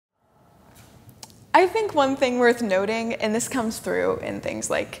I think one thing worth noting, and this comes through in things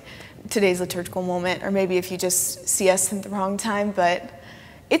like today's liturgical moment, or maybe if you just see us at the wrong time, but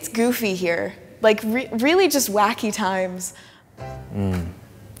it's goofy here. Like really just wacky times.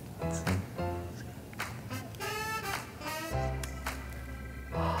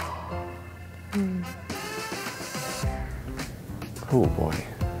 Oh boy,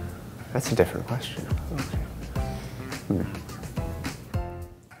 that's a different question. Okay.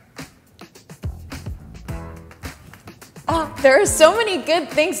 Oh, there are so many good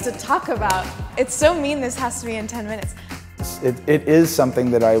things to talk about. It's so mean this has to be in 10 minutes. It is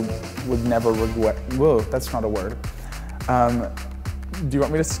something that I would never regret. Whoa, that's not a word. Do you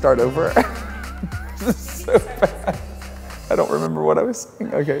want me to start over? This is so bad. I don't remember what I was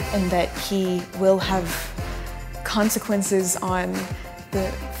saying. Okay. And that he will have consequences on the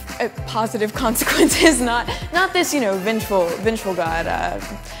positive consequences, not this, vengeful God.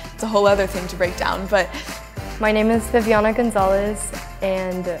 It's a whole other thing to break down, but. My name is Viviana Gonzalez,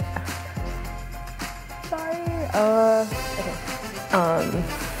 and sorry, okay.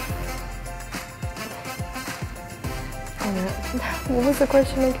 What was the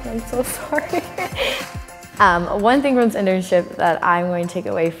question again? I'm so sorry. One thing from this internship that I'm going to take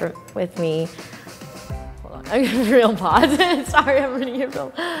away with me. Hold on, I'm gonna real pause. Sorry, I'm reading it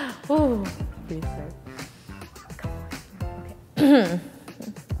real. Ooh, breathe there. Come on. Okay.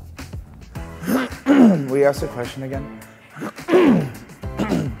 We asked a question again. You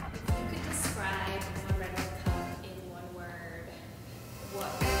could describe a red cup in one word.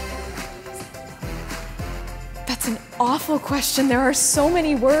 What word would you use? That's an awful question. There are so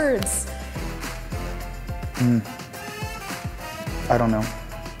many words. I don't know.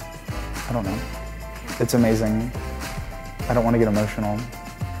 It's amazing. I don't want to get emotional,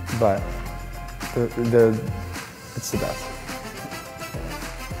 but it's the best.